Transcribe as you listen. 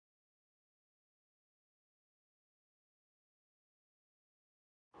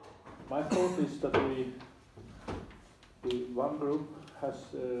my thought is that one group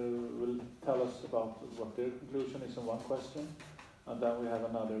will tell us about what their conclusion is on one question, and then we have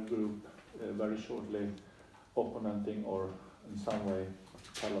another group very shortly opponenting or in some way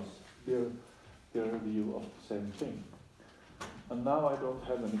tell us their view of the same thing. And now I don't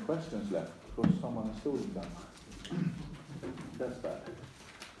have any questions left because someone has stolen them. That's bad.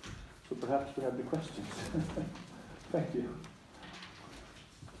 So perhaps we have the questions. Thank you.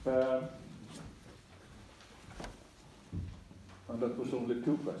 And that was only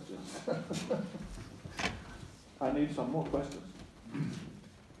 2 questions. I need some more questions.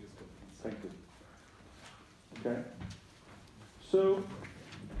 Thank you. Okay. So,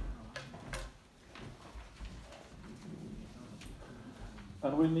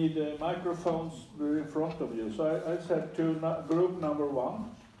 and we need microphones in front of you. So I said to group number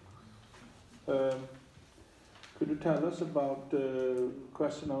 1. Could you tell us about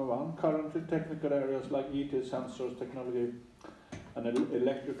question number 1? Currently, technical areas like ET, sensors, technology, and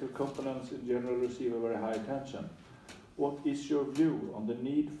electrical components in general receive a very high attention. What is your view on the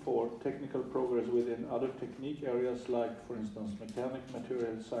need for technical progress within other technique areas like, for instance, mechanic,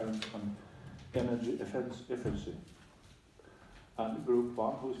 material science, and energy efficiency? And group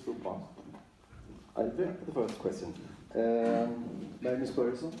 1, who is group 1? I'll take the first question. Magnus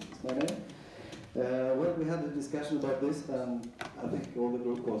Börjesson is my name. Well, we had a discussion about this, and I think all the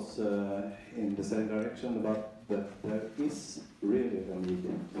group was in the same direction about that there is really a need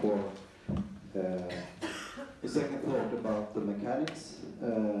for a second thought about the mechanics,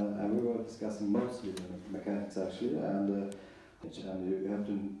 and we were discussing mostly the mechanics actually, and you have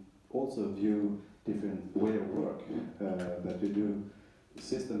to also view different way of work, that you do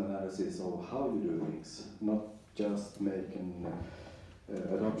system analysis of how you do things, not just make an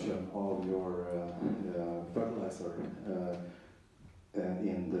adoption of your fertilizer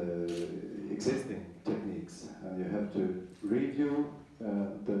in the existing techniques, and you have to review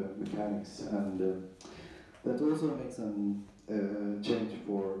the mechanics, and that also makes a change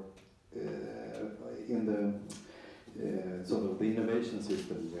for in the sort of the innovation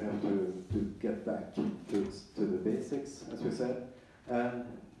system. You have to get back to the basics, as we said, and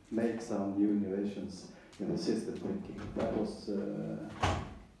make some new innovations in the system thinking. That was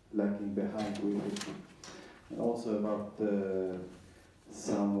lacking behind, really. And also about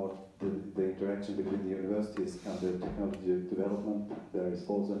somewhat the interaction between the universities and the technology development. There is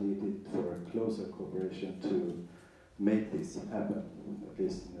also needed for a closer cooperation to make this happen, at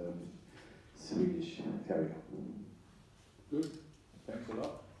least in the Swedish area. Good, thanks a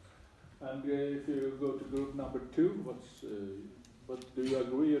lot. And if you go to group number 2, what do you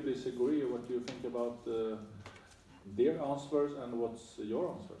agree or disagree? What do you think about their answers, and what's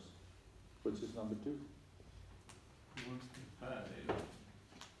your answers? Which is number 2?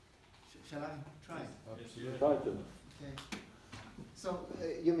 Shall I try? Absolutely. Try to. Okay. So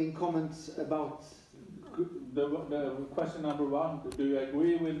you mean comments about the question number 1? Do you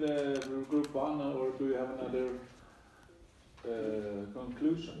agree with group 1, or do you have another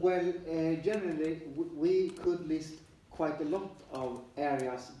conclusion? Well, generally we could list quite a lot of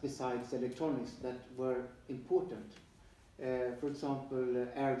areas besides electronics that were important. For example,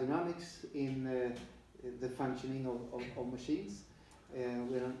 aerodynamics in the functioning of machines.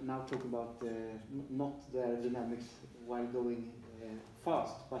 We are now talking about not the aerodynamics while going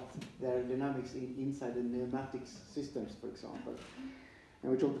fast, but the aerodynamics inside the pneumatics systems, for example.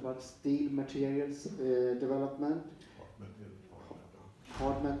 And we talked about steel materials development,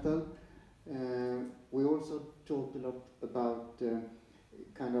 hard metal. We also talked a lot about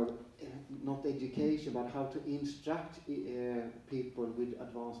kind of not education, but how to instruct people with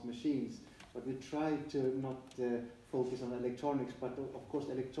advanced machines. But we try to not focus on electronics, but of course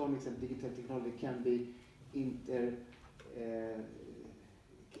electronics and digital technology can be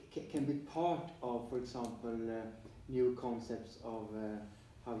can be part of, for example, new concepts of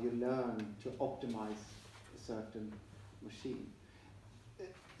how you learn to optimize a certain machine.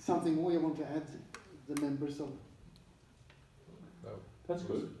 Something more you want to add, the members of? No. That's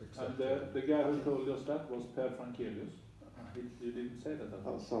good. Exactly. And the guy who told us that was Per Frankelius. You didn't say that.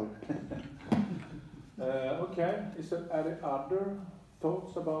 Oh, sorry. Okay. Is there any other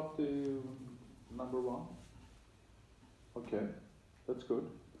thoughts about the number 1? Okay, that's good.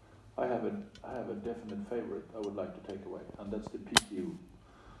 I have a definite favorite I would like to take away, and that's the PTU.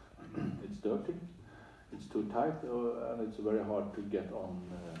 It's dirty, it's too tight, and it's very hard to get on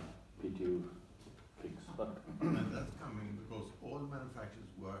PTU things. But and that's coming because all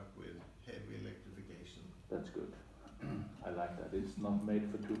manufacturers work with heavy electrification. That's good. I like that. It's not made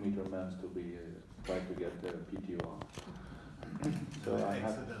for 2-meter men to be try to get the PTU on. So I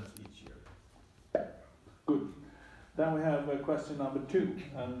have accidents each year. Good. Then we have question number 2,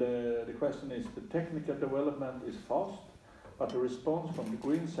 and the question is: the technical development is fast, but the response from the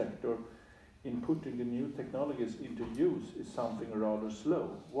green sector in putting the new technologies into use is something rather slow.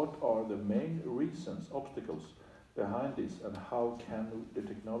 What are the main reasons, obstacles behind this, and how can the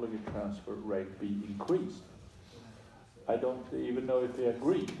technology transfer rate be increased? I don't even know if they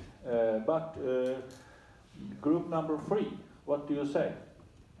agree, but group number 3, what do you say?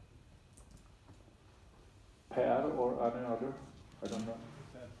 Per or any other? I don't know.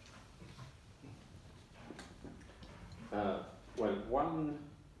 Well, one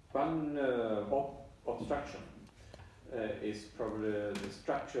obstruction is probably the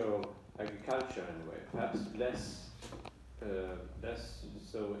structure of agriculture anyway. Perhaps less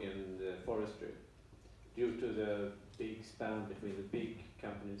so in the forestry, due to the big span between the big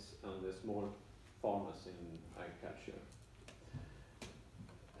companies and the small farmers in agriculture.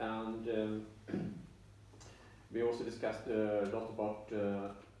 And we also discussed a lot about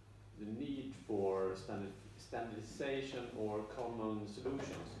the need for standardization or common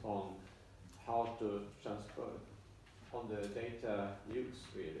solutions on how to transfer on the data use,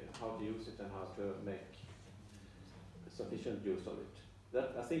 really, how to use it and how to make sufficient use of it.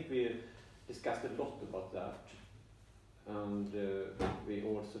 That, I think we discussed a lot about that, and we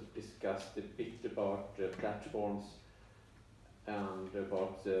also discussed a bit about platforms and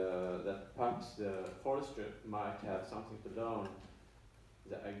about that perhaps the forestry might have something to learn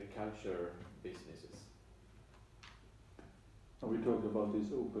the agriculture businesses. And we talked about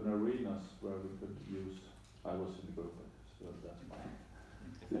these open arenas where we could use. I was in the group, so that's fine.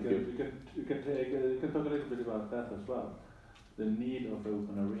 You can talk a little bit about that as well. The need of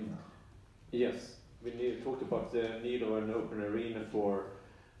open arena. Yes, we talked about the need of an open arena for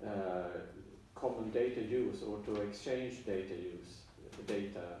common data use, or to exchange data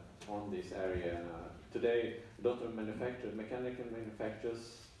on this area. Today, a lot of manufacturers, mechanical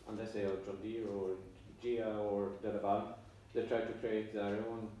manufacturers, unless they are John Deere or GIA or Delaval, they try to create their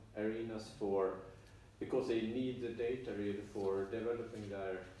own arenas because they need the data really for developing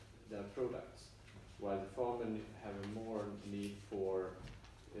their products, while the farmer have a more need for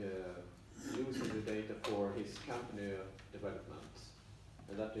using the data for his company developments,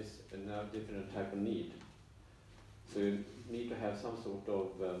 and that is a different type of need. So you need to have some sort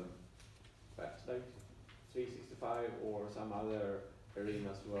of perhaps like 365 or some other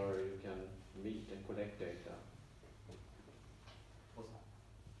arenas where you can meet and collect data.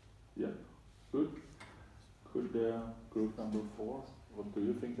 Yeah, good. Could group number 4, what do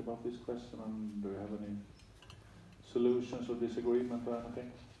you think about this question, and do you have any solutions or disagreement or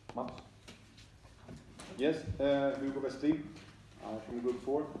anything? Mats? Yes, Hugo Westlin, from group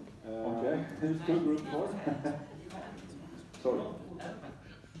 4. Okay, who's to group 4? Sorry.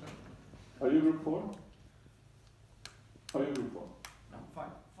 Are you group 4? Are you group 4? No,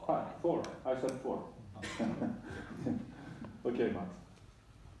 5. 5, 4. I said 4. Okay, Mats.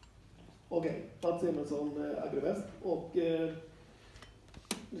 Okej, Mats Emilsson, Agriväst, och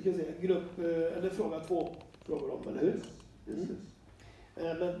nu ska vi se, grupp, eller fråga 2 frågor om, eller hur? Yes.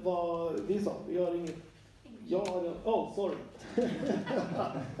 Men vad vi sa, vi har inget, oh sorry,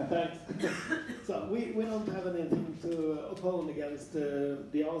 thanks. So we don't have anything to oppose against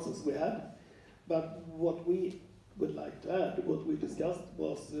the answers we had, but what we would like to add, what we discussed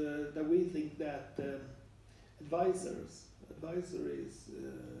was that we think that advisories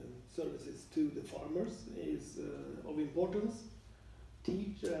services to the farmers is of importance.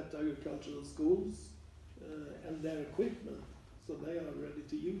 Teach at agricultural schools and their equipment, so they are ready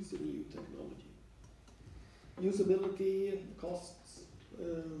to use the new technology. Usability, costs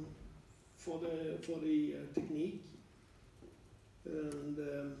for the technique, and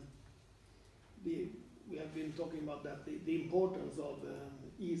we have been talking about that, the importance of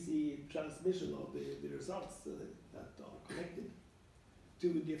easy transmission of the results that are connected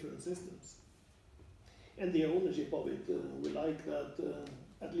to different systems, and the ownership of it. We like that,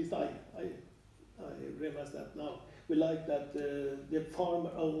 at least I realize that now. We like that the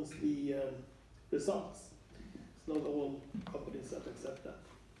farmer owns the results. It's not all companies that accept that.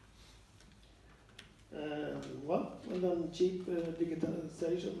 And then cheap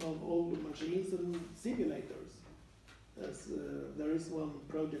digitalization of old machines and simulators. As there is one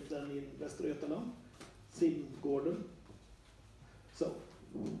project then in Västra Götaland, Simgården. So.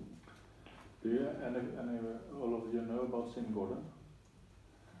 Do you, all of you know about Simgården?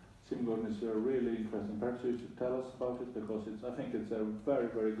 Simgården is really interesting. Perhaps you should tell us about it, because I think it's a very,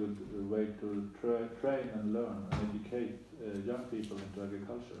 very good way to train and learn and educate young people into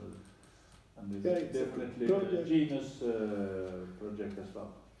agriculture. And it's definitely a genius project as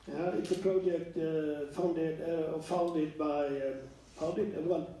well. It's a project founded by, how do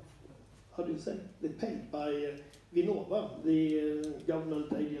you say? They paid by Vinnova, the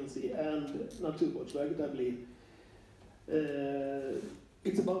government agency, and Naturvårdsverket, I believe.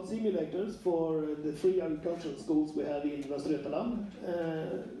 It's about simulators for the 3 agricultural schools we have in Västra Götaland,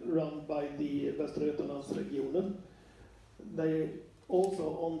 run by the Västra Götalandsregionen. They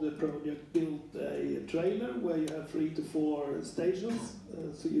also on the project built a trailer where you have 3 to 4 stations,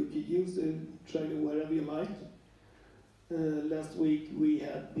 so you can use the trailer wherever you like. Last week we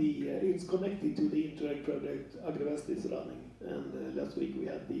had it's connected to the Interreg project AgriVest is running, and last week we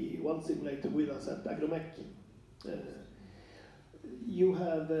had the one simulator with us at Agromec. You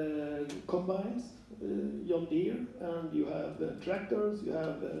have combines, John Deere, and you have tractors, you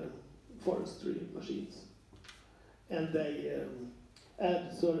have forestry machines, and they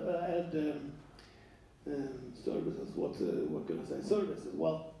add services. What can I say? Services.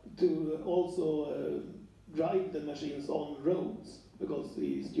 Well, to also drive the machines on roads, because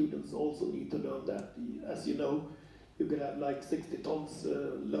the students also need to learn that. As you know, you can have like 60 tons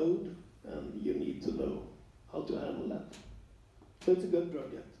load, and you need to know how to handle that. So it's a good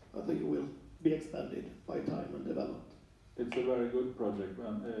project. I think it will be expanded by time and developed. It's a very good project,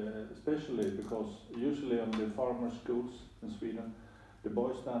 especially because usually on the farmer schools in Sweden, the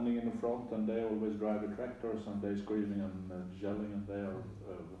boys standing in the front and they always drive the tractors and they're screaming and yelling, and they are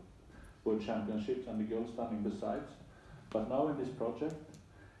world championships, and the girls standing beside. But now in this project,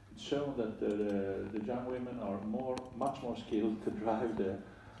 it's shown that the young women are much more skilled to drive the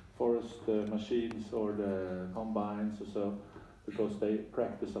forest machines or the combines or so, because they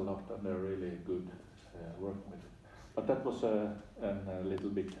practice a lot and they're really good working with it. But that was a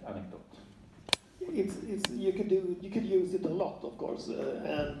little bit anecdote. You could use it a lot, of course,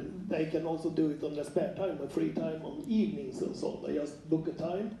 and they can also do it on their spare time or free time on evenings and so on. They just book a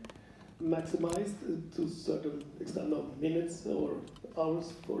time, maximized to a certain extent of minutes or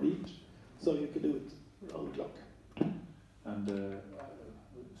hours for each, so you can do it round the clock. And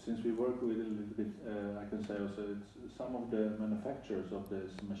since we work with it a little bit, I can say also it's some of the manufacturers of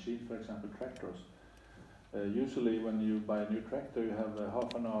this machine, for example tractors. Usually when you buy a new tractor, you have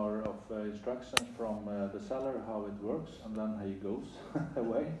half an hour of instructions from the seller how it works, and then he goes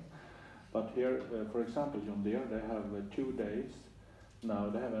away. But here, for example, John Deere, they have 2 days. Now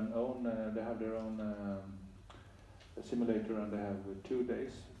they have their own simulator, and they have 2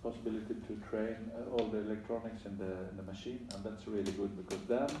 days possibility to train all the electronics in the machine, and that's really good because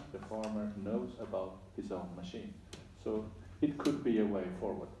then the farmer knows about his own machine. So it could be a way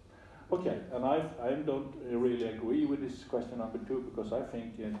forward. Okay, and I don't really agree with this question number 2, because I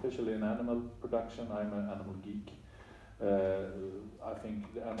think, especially in animal production, I'm an animal geek. I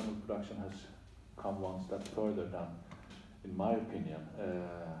think the animal production has come one step further than, in my opinion,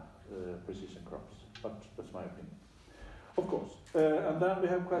 precision crops. But that's my opinion. Of course. And then we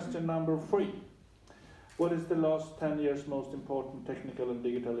have question number 3. What is the last 10 years' most important technical and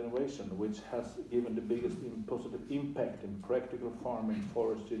digital innovation which has given the biggest positive impact in practical farming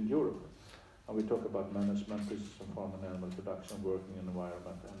forestry in Europe? And we talk about management, precision farm and animal production, working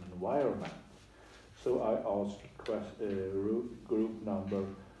environment and environment. So I asked group number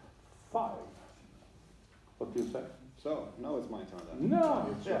 5. What do you say? So, now it's my turn then.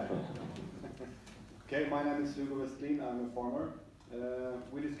 No, it's your turn. Okay, my name is Hugo Westlin, I'm a farmer.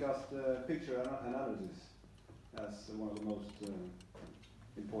 We discussed picture analysis as one of the most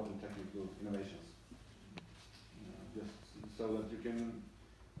important technical innovations. Just so that you can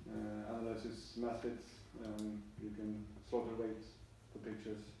analyze methods, you can slaughter weights for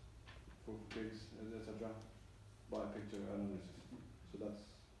pictures, for pigs, etc. by picture analysis. So that's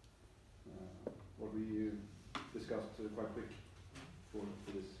what we discussed quite quick for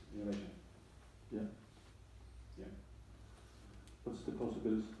this innovation. Yeah. Yeah. What's the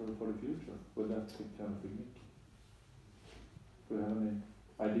possibilities for the future with that kind of technique? Do you have any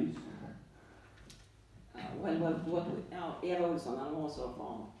ideas? Eva Olsson, I'm also a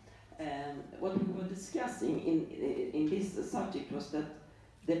farmer. What we were discussing in this subject was that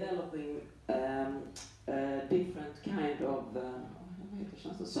developing different kind of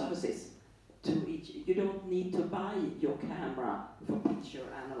services to each. You don't need to buy your camera for picture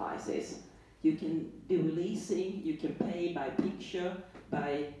analysis. You can do leasing, you can pay by picture,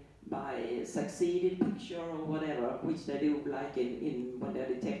 by succeeded picture or whatever, which they do like in when they're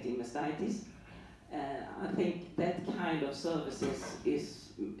detecting mastitis. I think that kind of services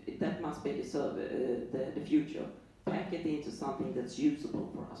that must be the future. Pack it into something that's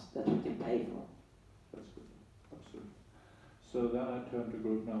usable for us, that we can pay for. That's good, absolutely. So then I turn to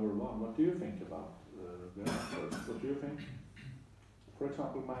group number 1. What do you think about the answer? What do you think? For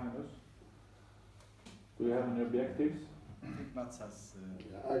example, Magnus, do you have any objectives? I think Mats has...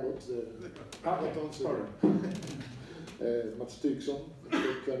 I got answer. Sorry. Mats Tyksson,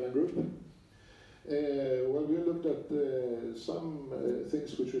 Kremlin Group. Well, we looked at some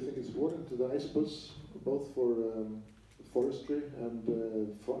things which we think is important to the ISPOS, both for forestry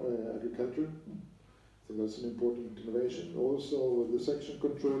and for, agriculture. I think that's an important innovation. Also, the section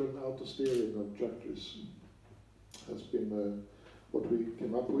control and auto steering of tractors has been what we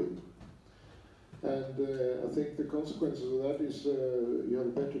came up with. And I think the consequences of that is you have a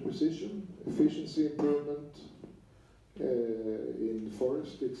better precision, efficiency improvement. In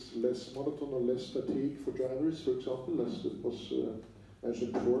forest, it's less monotone, less fatigue for drivers, for example, as was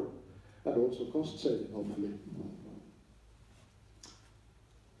mentioned before, and also cost saving, hopefully.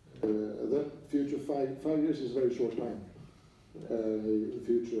 Then future 5 years is a very short time in the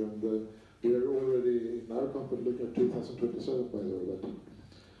future, and we are already in our company looking at 2027, by the way.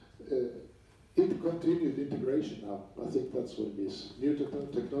 But continued integration now, I think that's what it is. New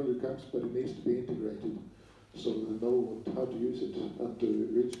technology comes, but it needs to be integrated, so we know how to use it and to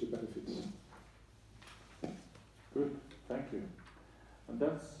reach the benefits. Good, thank you. And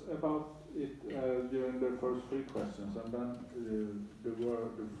that's about it during the first 3 questions. And then the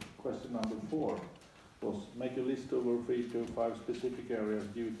question number 4 was make a list over 3 to 5 specific areas,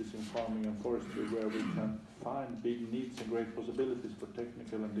 duties in farming and forestry where we can find big needs and great possibilities for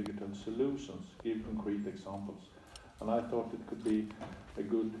technical and digital solutions. Give concrete examples. And I thought it could be a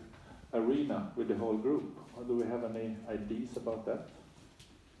good arena with the whole group. Or do we have any ideas about that?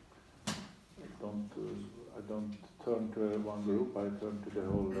 I don't turn to one group, I turn to the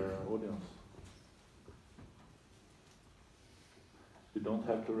whole audience. You don't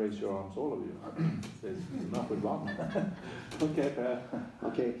have to raise your arms, all of you. There's enough with one. Okay, Per.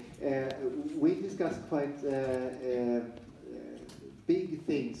 Okay, we discussed quite big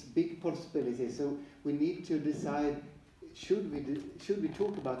things, big possibilities. So we need to decide: should we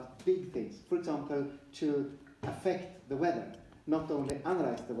talk about big things? For example, to affect the weather, not only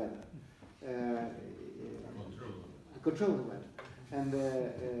analyze the weather, control the weather. And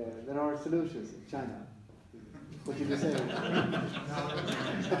there are solutions in China. What did you say?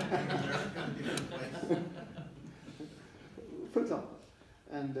 For example.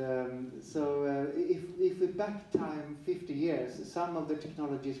 And so if we back time 50 years, some of the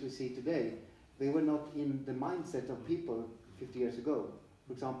technologies we see today, they were not in the mindset of people 50 years ago.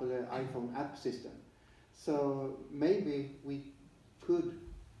 For example, the iPhone app system. So maybe we could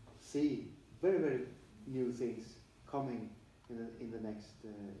see very, very new things coming in the next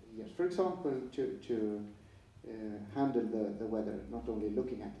years. For example, to handle the weather, not only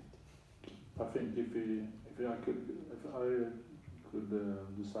looking at it. I think if I could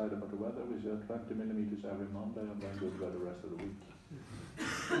decide about the weather, we should have 20 millimeters every Monday and then good weather the rest of the week.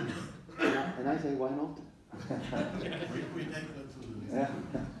 And I say, why not? we take that to the list. Yeah.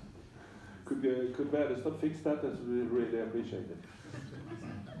 Could Väderstad fix that? As we really appreciate it.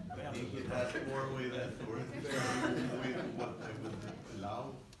 I think it has more with authority with what they would allow.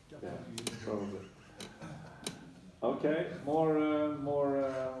 Yeah, probably. Okay, more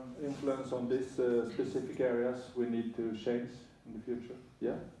influence on these specific areas we need to change in the future.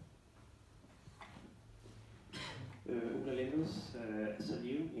 Yeah. Ola Lindros,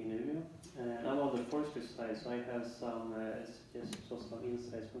 SLU in Umeå. I'm on the forestry side, so I have some suggestions or some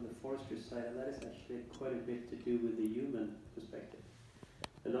insights from the forestry side, and that is actually quite a bit to do with the human perspective.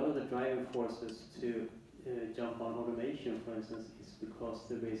 A lot of the driving forces to jump on automation, for instance, is because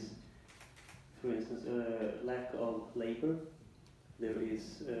there is, for instance, a lack of labor. There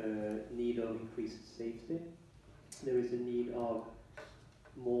is a need of increased safety. There is a need of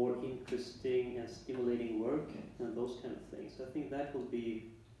more interesting and stimulating work and those kind of things. So I think that will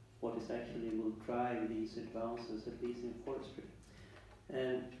be what is actually will drive these advances, at least in forestry.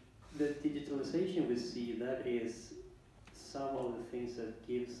 And the digitalization we see, that is some of the things that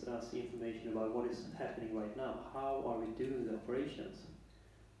gives us information about what is happening right now. How are we doing the operations?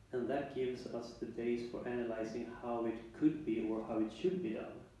 And that gives us the base for analyzing how it could be or how it should be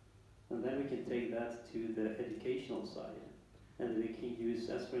done. And then we can take that to the educational side. And we can use,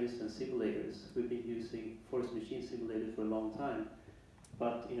 as for instance, simulators. We've been using forest machine simulators for a long time,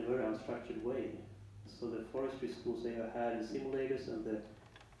 but in a very unstructured way. So the forestry schools, they have had simulators, and the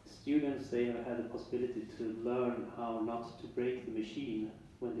students, they have had the possibility to learn how not to break the machine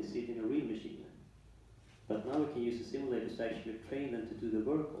when they sit in a real machine. But now we can use the simulators to actually train them to do the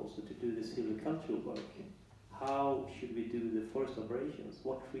work, also to do the silvicultural work. How should we do the forest operations?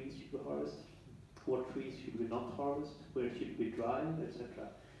 What trees should we harvest? What trees should we not harvest? Where should we drive, etc.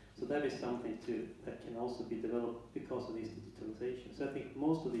 So that is something that can also be developed because of this digitalization. So I think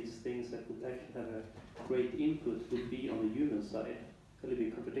most of these things that would actually have a great input would be on the human side. A little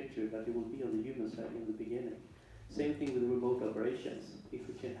bit contradictory, but it will be on the human side in the beginning. Same thing with remote operations. If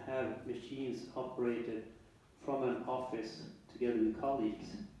we can have machines operated from an office together with colleagues,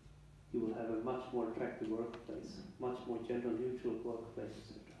 you will have a much more attractive workplace, much more gender neutral workplace,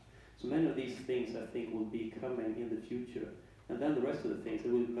 etc. So many of these things I think will be coming in the future. And then the rest of the things,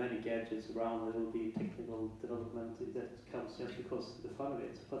 there will be many gadgets around, there will be technical development that comes just because of the fun of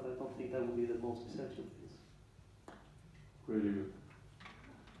it. But I don't think that will be the most essential things. Really good.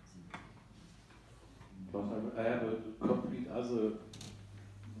 I have a complete other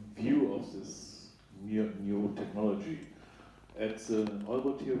view of this new technology. At the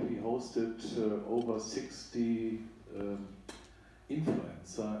Aalborg here we hosted over 60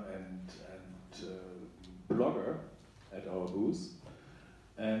 influencer and blogger at our booth.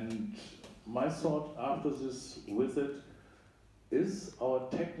 And my thought after this visit is our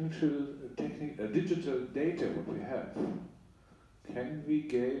digital data what we have, can we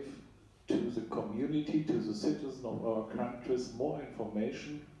give to the community, to the citizens of our countries more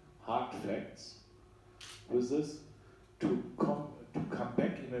information, hard facts with this, to come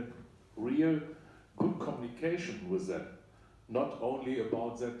back in a real good communication with them. Not only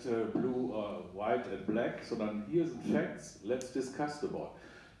about that blue, white and black, sondern here's the facts, let's discuss about.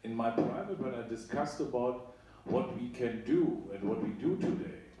 In my private, when I discussed about what we can do and what we do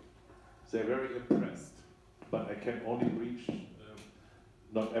today, they're very impressed. But I can only reach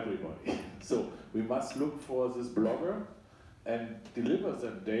not everybody. So we must look for this blogger and deliver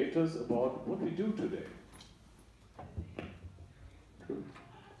them data about what we do today. True.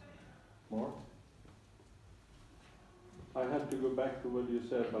 More? I have to go back to what you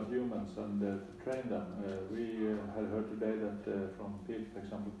said about humans and to train them. We had heard today that from, for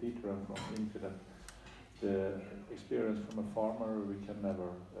example, Peter and from India, that the experience from a farmer, we can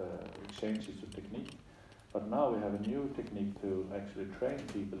never exchange it to technique. But now we have a new technique to actually train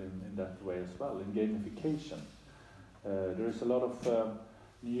people in that way as well, in gamification. There is a lot of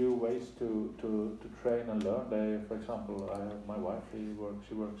new ways to train and learn. For example, I have my wife,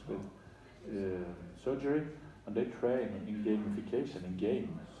 she works with surgery, and they train in gamification, in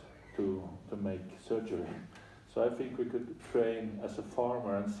games, to make surgery. So I think we could train as a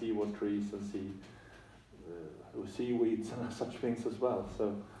farmer and see what trees and see seaweeds and such things as well.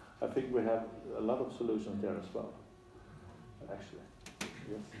 So I think we have a lot of solutions there as well, actually.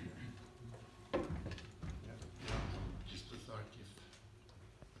 Yes. Just to start, if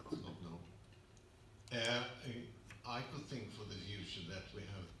that's not no. I could think for the future that we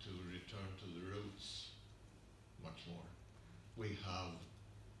have to return to the roots much more. We have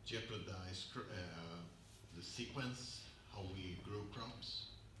jeopardized the sequence, how we grow crops,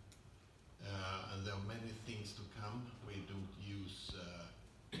 and there are many things to come. We don't use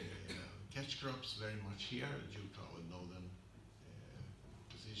catch crops very much here due to our northern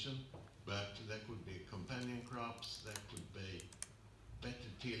position, but there could be companion crops, there could be better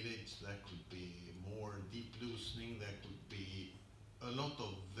tillage, there could be more deep loosening, there could be a lot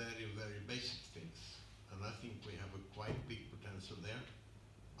of very, very basic things. And I think we have a quite big potential there.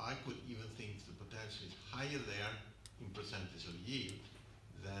 I could even think the potential is higher there in percentage of yield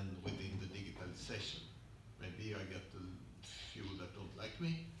than within the digitalization. Maybe I get a few that don't like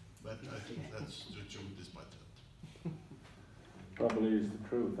me, but I think that's the truth despite that. Probably is the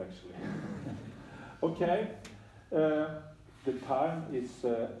truth, actually. Okay, the time is,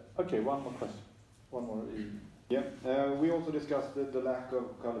 okay, one more question. One more. Yeah, we also discussed the lack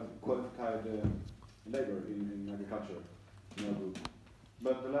of qualified labor in agriculture in our group.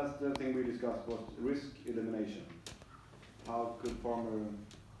 But the last thing we discussed was risk elimination. How could farmer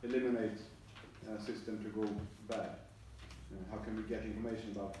eliminate a system to go bad? How can we get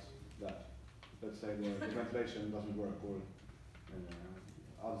information about that? Let's say the ventilation doesn't work, or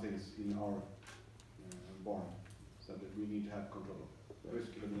other things in our barn, so that we need to have control.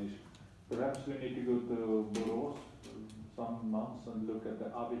 Risk elimination. Perhaps we need to go to Borås some months and look at the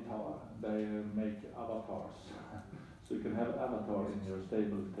Avatar. They make avatars. So you can have avatar in your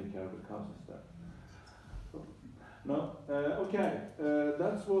stable to take care of the cows instead. So, no, okay,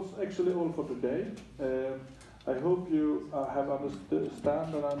 that was actually all for today. I hope you have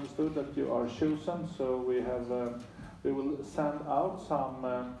understood that you are chosen. So we will send out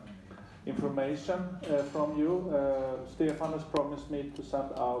some information from you. Stefan has promised me to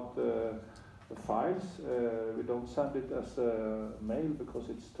send out the files. We don't send it as a mail because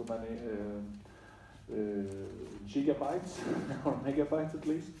it's too many gigabytes or megabytes at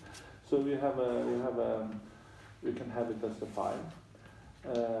least. So we can have it as a file.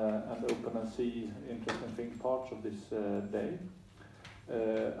 open and see interesting parts of this day.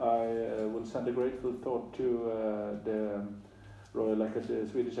 I will send a grateful thought to the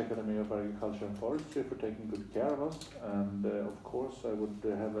Swedish Academy of Agriculture and Forestry for taking good care of us, and of course I would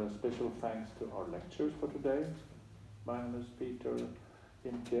have a special thanks to our lecturers for today, Magnus, Peter,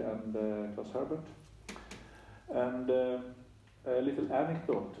 Imke and Claes Herbert. And a little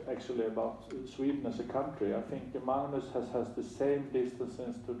anecdote actually about Sweden as a country. I think Magnus has the same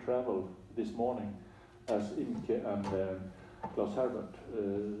distances to travel this morning as Imke and Claes Herbert,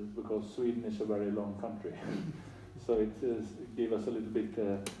 because Sweden is a very long country. So it gives us a little bit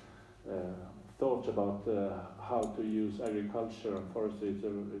thought about how to use agriculture and forestry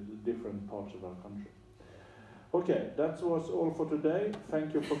in different parts of our country. Okay, that was all for today.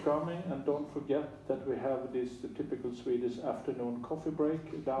 Thank you for coming, and don't forget that we have this typical Swedish afternoon coffee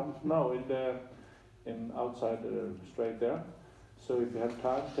break down in outside straight there. So if you have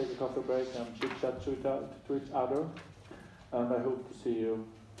time, take a coffee break and chit chat to each other. And I hope to see you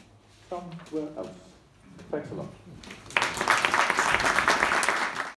somewhere else. Thanks a lot.